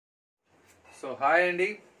So hi Andy,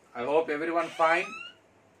 I hope everyone fine.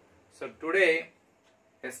 So today,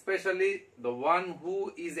 especially the one who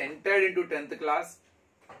is entered into 10th class,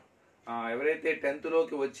 ఎవరైతే 10th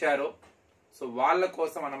లోకి వచ్చారో so వాళ్ళ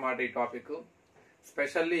కోసం అన్నమాట ఈ topic.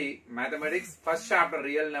 Specially mathematics first chapter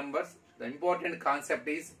real numbers. The important concept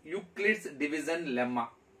is Euclid's division lemma.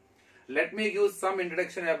 Let me give some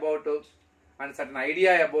introduction about and certain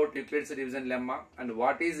idea about Euclid's division lemma and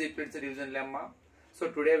what is Euclid's division lemma. So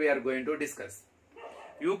today we are going to discuss.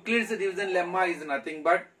 Euclid's division lemma is nothing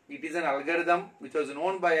but it is an algorithm which was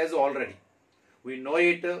known by us already. We know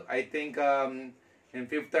it, I think in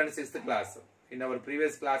 5th and 6th class. In our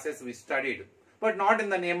previous classes we studied, but not in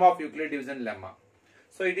the name of Euclid division lemma.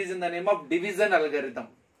 So it is in the name of division algorithm.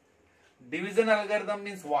 Division algorithm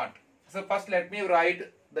means what? So first let me write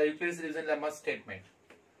the Euclid's division lemma statement.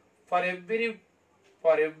 For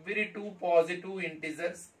every two positive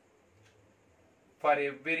integers, for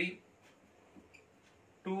every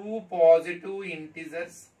two positive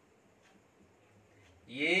integers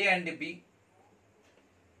a and b,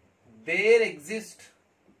 there exists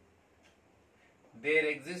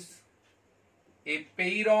a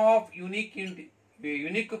pair of unique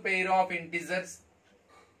pair of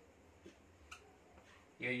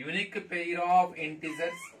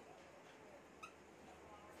integers,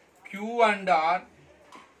 q and r,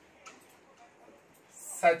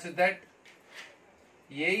 such that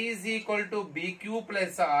a is equal to bq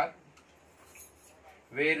plus r,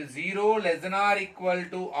 where 0 less than or equal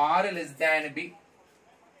to r less than b.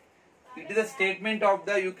 It is a statement of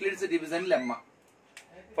the Euclid's division lemma.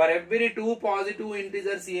 For every two positive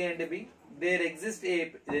integers a and b, there exists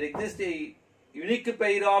a unique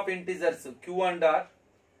pair of integers q and r,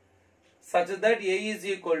 such that a is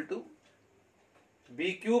equal to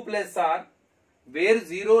bq plus r, where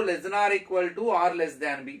 0 less than or equal to r less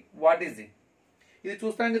than b. What is it? ఇది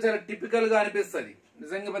చూస్తానికి చాలా typical గా అనిపిస్తుంది.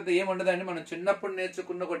 నిజంగా పెద్ద ఏముండదండి, మనం చిన్నప్పుడు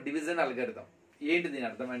నేర్చుకున్న ఒక డివిజన్ అల్గోరిథం. ఏంటి దీని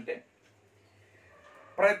అర్థం అంటే,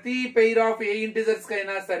 ప్రతి పెయిర్ ఆఫ్ ఏ ఇంటిజర్స్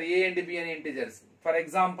కైనా సరే, ఏ అండ్ బి అనే ఇంటిజర్స్, ఫర్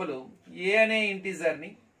ఎగ్జాంపుల్ ఏ అనే ఇంటిజర్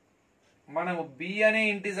ని మనము బి అనే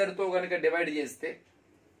ఇంటిజర్ తో కనుక డివైడ్ చేస్తే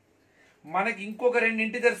మనకి ఇంకొక రెండు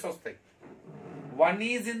ఇంటిజర్స్ వస్తాయి. One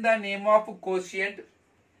is in the name of quotient,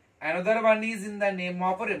 another one is in the name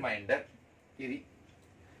of reminder. ఇది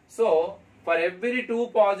so for every two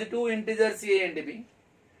positive integers a and b,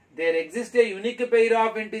 there exists a unique pair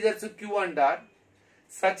of integers q and r,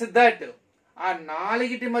 such that ఆ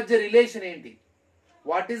నాలుగిటి మధ్య relation ఏంటి,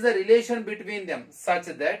 what is the relation between them,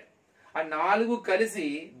 such that ఆ నాలుగు కలిసి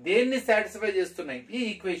దేన్ని satisfy చేస్తున్నాయి, ఈ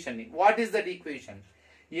equation ని. What is that equation?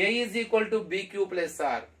 a is equal to bq plus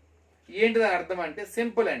r. ఏంటి దాని అర్థం అంటే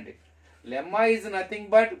సింపుల్ అండి. Lemma is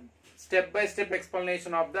nothing but step by step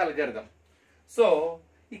explanation of the algorithm. So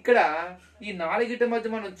ఇక్కడ ఈ నాలుగిటి మధ్య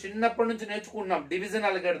మనం చిన్నప్పటి నుంచి నేర్చుకున్నాం division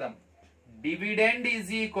algorithm. Dividend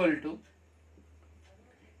is equal to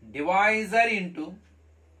divisor into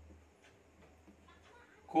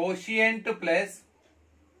quotient plus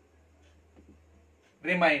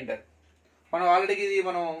remainder. మనం ఆల్రెడీ ఇది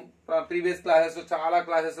మనం ప్రీవియస్ క్లాసెస్ లో చాలా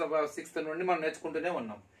క్లాసెస్ లో 6th నుండి మనం నేర్చుకుంటూనే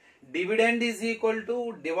ఉన్నాం. Dividend is equal to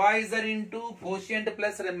divisor into quotient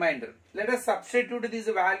plus remainder. Let us substitute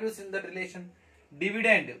these values in that relation.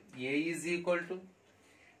 Dividend a is equal to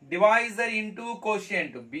divisor into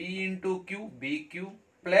quotient b into q, bq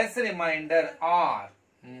plus remainder r.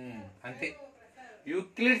 Ante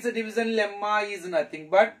Euclid's division lemma is nothing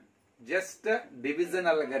but just a division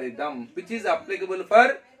algorithm which is applicable for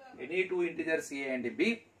any two integers a and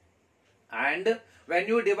b. And when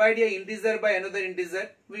you divide a integer by another integer,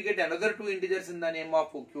 we get another two integers in the name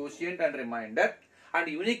of quotient and remainder and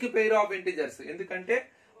unique pair of integers. ఎందుకంటే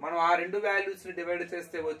మనం ఆ రెండు values ని divide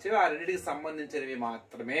చేస్తే వచ్చే ఆ రెండింటికి సంబంధించినవి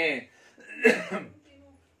మాత్రమే.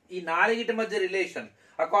 ఈ నాలుగిటి మధ్య relation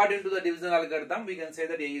according to the division algorithm we can say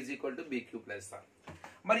that a is equal to bq plus r.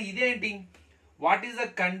 మరి ఇదేంటి, what is the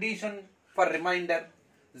condition for reminder?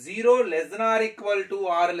 0 less than or equal to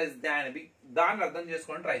r less than b. దాన్ని అర్థం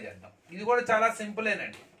చేసుకొని try చేద్దాం. ఇది కూడా చాలా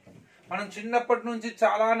సింపులేనండి. మనం చిన్నప్పటి నుంచి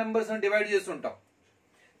చాలా నెంబర్స్ ని డివైడ్ చేస్తుంటాం,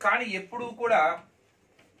 కానీ ఎప్పుడు కూడా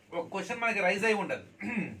ఒక క్వశ్చన్ మనకి రైజ్ అయి ఉండదు.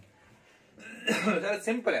 చాలా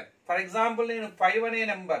సింపుల్. ఫర్ ఎగ్జాంపుల్ నేను 5 అనే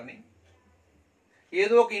నెంబర్ ని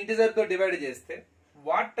ఏదో ఒక ఇంటిజర్ తో డివైడ్ చేస్తే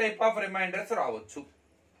వాట్ టైప్ ఆఫ్ రిమైండర్స్ రావచ్చు?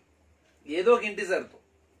 ఏదో ఒక ఇంటిజర్ తో.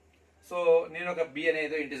 సో నేను ఒక బి అనే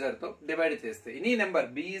ఏదో ఇంటిజర్ తో డివైడ్ చేస్తే any number,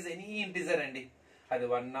 B is any integer అండి, అది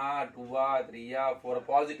 1 2 3 4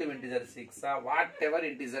 positive integer 6 what ever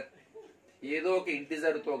integer, ఏదో ఒక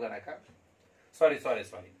ఇంటిజర్ తో గనక సారీ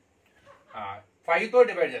 5 తో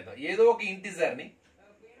డివైడ్ చేద్దాం. ఏదో ఒక ఇంటిజర్ ని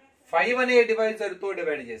 5 అనే డివైజర్ తో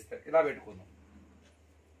డివైడ్ చేస్తారు. ఇలా పెట్టుకుందాం.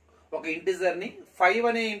 ఒక ఇంటిజర్ ని 5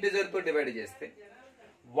 అనే ఇంటిజర్ తో డివైడ్ చేస్తే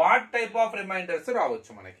వాట్ టైప్ ఆఫ్ రిమైండర్స్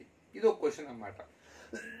రావచ్చు మనకి? ఇది ఒక క్వశ్చన్ అన్నమాట.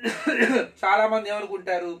 చాలా మంది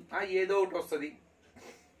ఏమనుకుంటారు, ఏదో ఒకటి వస్తుంది,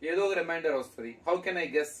 ఏదో ఒక రిమైండర్ వస్తుంది. How can I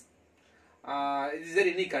guess? Is there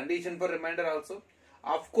any condition for reminder also?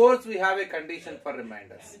 Of course we have a condition for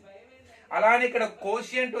reminders. అలానే ఇక్కడ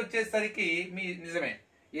కోషియంట్ వచ్చేసరికి మీ నిజమే,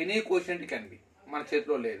 ఎనీ కోషియంట్ కెన్ బి, మన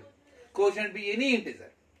చేతిలో లేదు. Quotient be any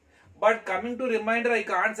integer. But coming to reminder, I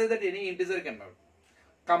can't say that any integer cannot.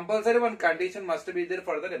 Compulsory one condition must be there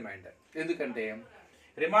for the remainder. ఎందుకంటే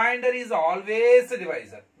remainder is always a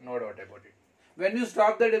divisor, no doubt about it. When you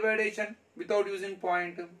stop the division without using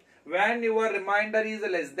point, when your remainder is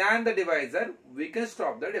less than the divisor, we can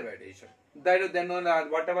stop the division. Then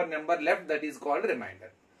whatever number left, that is called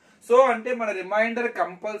remainder. So అంటే మన reminder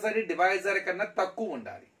compulsory divisor కన్నా తక్కువ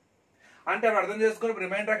ఉండాలి. అంటే అర్థం చేసుకుని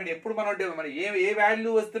reminder అక్కడ ఎప్పుడు మనం ఏ వాల్యూ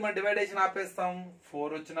వస్తే మనం డివైడేషన్ ఆపేస్తాం? 4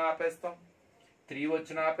 వచ్చినా ఆపేస్తాం, 3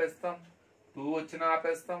 వచ్చినా ఆపేస్తాం, 2 వచ్చినా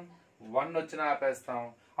ఆపేస్తాం, 1 వచ్చినా ఆపేస్తాం.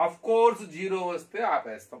 అఫ్ కోర్స్ 0 వస్తే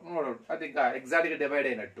ఆపేస్తాం. అది ఇంకా ఎగ్జాక్ట్ గా డివైడ్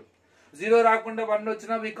అయినట్టు. 0 రాకుండా 1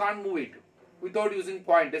 వచ్చినా we can't move it without using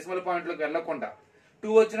point, decimal point లోకి వెళ్ళకుండా.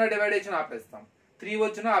 2 వచ్చినా డివైడేషన్ ఆపేస్తాం, 3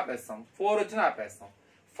 వచ్చినా ఆపేస్తాం, 4 వచ్చినా ఆపేస్తాం.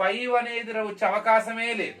 5 అనేది వచ్చే అవకాశమే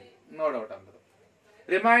లేదు, నో డౌట్. అందులో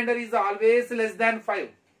remainder is always less than 5,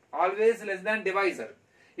 always less than divisor.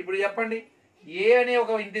 ఇప్పుడు చెప్పండి, ఏ అనే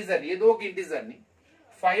ఒక ఇంటిజర్, ఏదో ఒక ఇంటిజర్ ని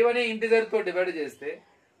 5 అనే ఇంటిజర్ తో డివైడ్ చేస్తే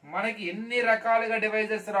మనకి ఎన్ని రకాలుగా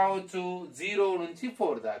డివైజర్స్ రావచ్చు? 0 నుంచి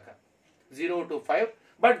 4 దాకా, 0 to 5.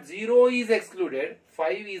 But 0 is excluded,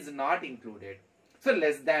 5 is not included. So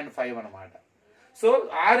less than 5 అనమాట. సో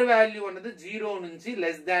ఆర్ వాల్యూ అన్నది 0 నుంచి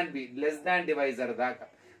less than B, less than divisor దాకా.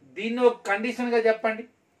 దీన్ని ఒక కండిషన్ గా చెప్పండి.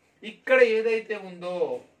 ఇక్కడ ఏదైతే ఉందో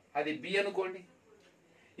అది బి అనుకోండి,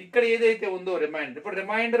 ఇక్కడ ఏదైతే ఉందో రిమైండర్. ఇప్పుడు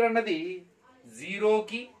రిమైండర్ అన్నది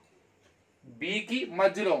 0కి బికి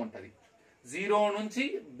మధ్యలో ఉంటది, 0 నుంచి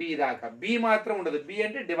బి దాకా. బి మాత్రం ఉండదు, బి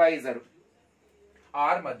అంటే డివైజర్,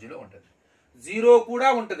 ఆర్ మధ్యలో ఉంటది. 0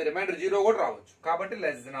 కూడా ఉంటది, రిమైండర్ 0 కూడా రావచ్చు. కాబట్టి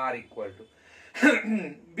less than are equal to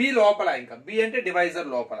be లోపల, ఇంకా బి అంటే డివైజర్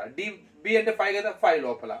లోపల, బి అంటే 5 కదా, 5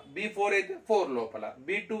 లోపల, B4 అయితే 4 లోపల,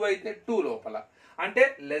 B2 అయితే 2 లోపల. అంటే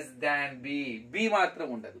లెస్ దాన్ బి, బి మాత్రం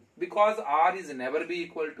ఉండదు. Because are is never be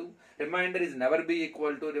equal to, remainder is never be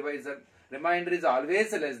equal to divisor, remainder is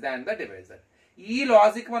always less than the divisor. ఈ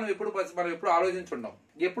లాజిక్ మనం ఎప్పుడు ఆలోచించున్నాం,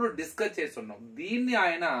 ఎప్పుడు డిస్కస్ చేస్తున్నాం. దీన్ని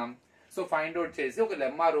ఆయన సో ఫైండ్ అవుట్ చేసి ఒక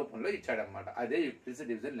లెమ్మా రూపంలో ఇచ్చాడనమాట. అదే యూక్లిడ్స్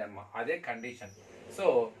డివిజన్ లెమ్మా, అదే condition. So,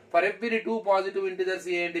 for every 2 positive integers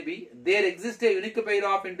a and b, there exists a unique pair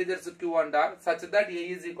of integers q and r such that a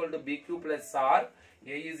is equal to bq plus r,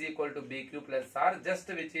 a is equal to bq plus r, just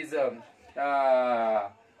which is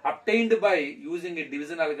obtained by using a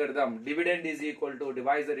division algorithm. Dividend is equal to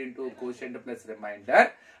divisor into quotient plus remainder,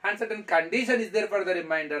 and certain condition is there for the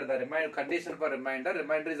remainder. The condition for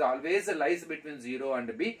remainder is always lies between 0 and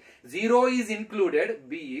b. 0 is included,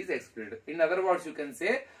 b is excluded. In other words, you can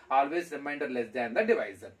say always remainder less than the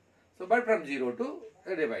divisor. So but from 0 to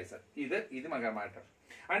divisor, ఇది మగమాట.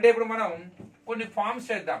 అంటే ఇప్పుడు మనం కొన్ని forms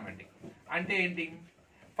చేద్దామండి. అంటే ఏంటి?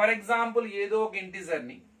 For example ఏదో ఒక ఇంటిజర్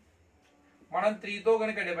ని మనం 3తో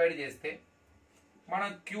కనుక డివైడ్ చేస్తే మనం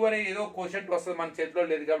క్యూ అనే ఏదో క్వశ్చన్ వస్తుంది, మన చేతిలో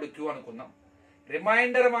లేదు కాబట్టి క్యూ అనుకుందాం.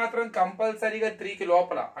 రిమైండర్ మాత్రం కంపల్సరీగా 3కి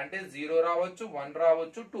లోపల, అంటే 0 రావచ్చు, 1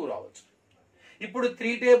 రావచ్చు, 2 రావచ్చు. ఇప్పుడు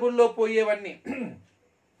 3 టేబుల్లో పోయేవన్నీ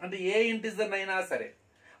అంటే ఏ ఇంటిజర్ అయినా సరే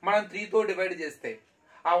మనం 3తో డివైడ్ చేస్తే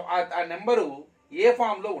ఆ నెంబరు ఏ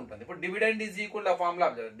ఫామ్ లో ఉంటుంది. ఇప్పుడు dividend is equal to formula,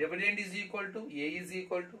 dividend is equal to A is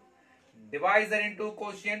equal to divisor into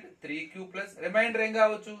quotient 3q plus remainder ఏం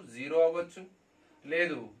కావచ్చు, 0 అవ్వచ్చు,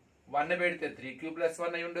 లేదు 1 పెడితే 3q ప్లస్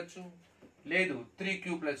 1 అయి ఉండొచ్చు, లేదు 3q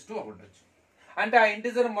ప్లస్ 2 అయి ఉండొచ్చు. అంటే ఆ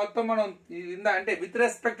ఇంటిజర్ మొత్తం మనం అంటే with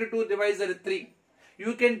respect to divisor 3,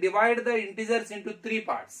 you can divide the integers into 3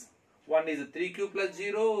 parts. One is 3q plus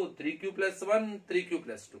 0, 3q plus 1, 3q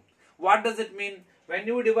plus 2. What does it mean? When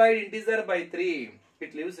you divide integer by 3,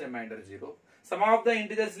 it leaves remainder 0. Some of the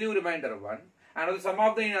integers leave remainder 1, and some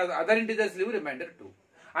of the other integers leave remainder 2.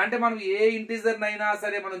 అంటే మనం ఏ integer నైనా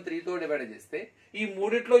సరే మనం 3తో divide చేస్తే ఈ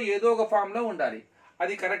మూడిట్లో ఏదో ఒక ఫామ్ లో ఉండాలి.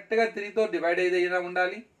 అది కరెక్ట్ గా 3తో డివైడ్ అయినా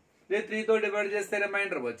ఉండాలి, లేదు 3తో డివైడ్ చేస్తే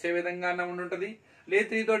రిమైండర్ వచ్చే విధంగా ఉంటుంటది, లేదు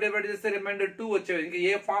 3తో డివైడ్ చేస్తే రిమైండర్ 2 వచ్చే, ఇంకా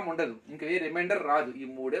ఏ ఫామ్ ఉండదు, ఇంకా ఏ రిమైండర్ రాదు, ఈ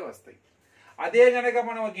మూడే వస్తాయి. అదే గనక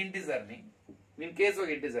మనం ఒక ఇంటిజర్ ని, ఇన్ కేస్ ఒక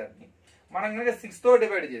ఇంటిజర్ ని మనం కనుక 6తో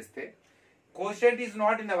డివైడ్ చేస్తే quotient is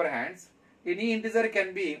not in our hands, any integer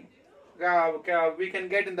can be we can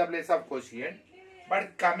get in the place of quotient. But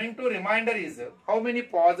coming to remainder is, how many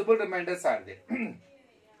possible remainders are there?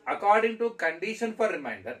 According to condition for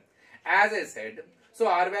remainder, as I said, so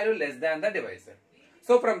r value less than the divisor.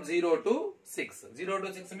 So from 0 to 6. 0 to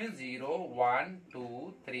 6 means 0, 1,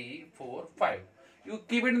 2, 3, 4, 5. You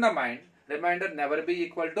keep it in the mind. Remainder never be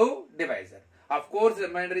equal to divisor. Of course,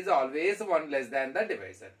 remainder is always 1 less than the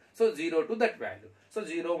divisor. So 0 to that value. So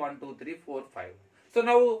 0, 1, 2, 3, 4, 5. So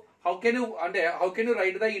now how can you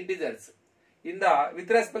write the integers in the with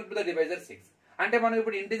respect to the divisor 6? అంటే మనం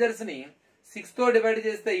ఇప్పుడు integers ని 6 తో divide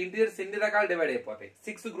చేస్తే integers ఎన్ని రకాలు divide అయిపోతాయి?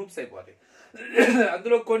 6 groups అయిపోతాయి.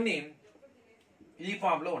 అందులో కొన్ని ఈ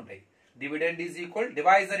ఫామ్ లో ఉంటాయి. Dividend is equal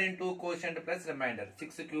divisor into quotient plus remainder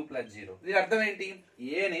 6q plus 0. దీని అర్థం ఏంటి?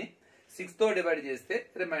 ఏని 6 తో డివైడ్ చేస్తే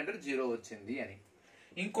రిమైండర్ 0 వచ్చింది అని.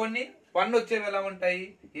 ఇంకొన్ని 1 వచ్చేవి ఎలా ఉంటాయి?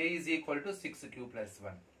 a is equal to 6q plus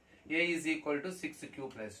 1, a is equal to 6q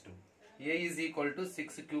plus 2, a is equal to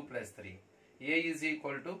 6q plus 3, a is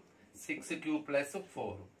equal to 6q plus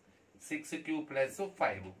 4, 6q plus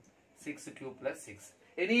 5, 6q plus 6.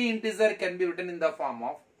 Any integer can be written in the form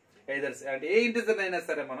of either. అంటే ఏ integer అయినా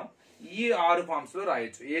సరే మనం ఈ 6 forms లో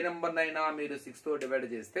రాయొచ్చు. ఏ number అయినా మీరు 6 తో డివైడ్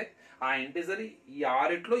చేస్తే ఆ ఇంటిజర్ ఈ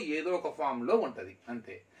 6లో ఏదో ఒక ఫామ్ లో ఉంటది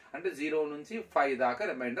అంతే. అంటే 0 నుంచి 5 దాకా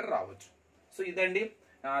రిమైండర్ రావచ్చు. సో ఇదండి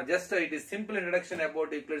just it is simple introduction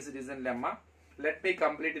about Euclid's division lemma. Let me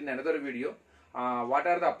complete in another video. What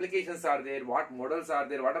are the applications are there, what models are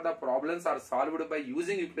there, what are the problems are solved by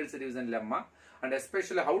using Euclid's division lemma, and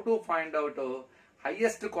especially how to find out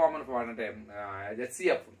highest common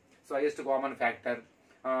HCF, so highest common factor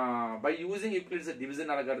by using Euclid's division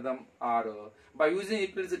algorithm or by using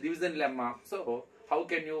Euclid's division lemma. So how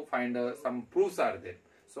can you find some proofs are there?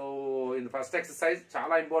 So in the first exercise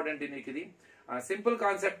చాలా important ఇది simple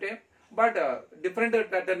concept but different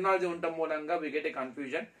terminology ఉండటం మూలంగా we get a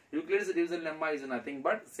confusion. Euclid's division lemma is nothing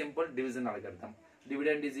but simple division algorithm.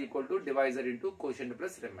 Dividend is equal to divisor into quotient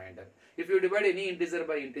plus remainder. If you divide any integer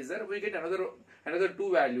by integer, we get another two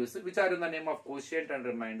values which are in the name of quotient and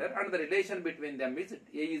remainder, and the relation between them is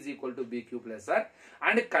a is equal to bq plus r,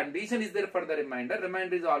 and a condition is there for the remainder.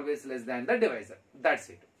 Remainder is always less than the divisor. That's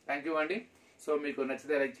it. Thank you అండి. So మీకు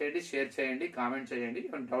నచ్చితే like చేయండి, share చేయండి, comment చేయండి.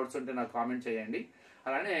 Doubts ఉంటే నాకు comment చేయండి,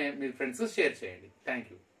 అలానే మీ ఫ్రెండ్స్ షేర్ చేయండి. Thank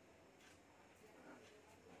you.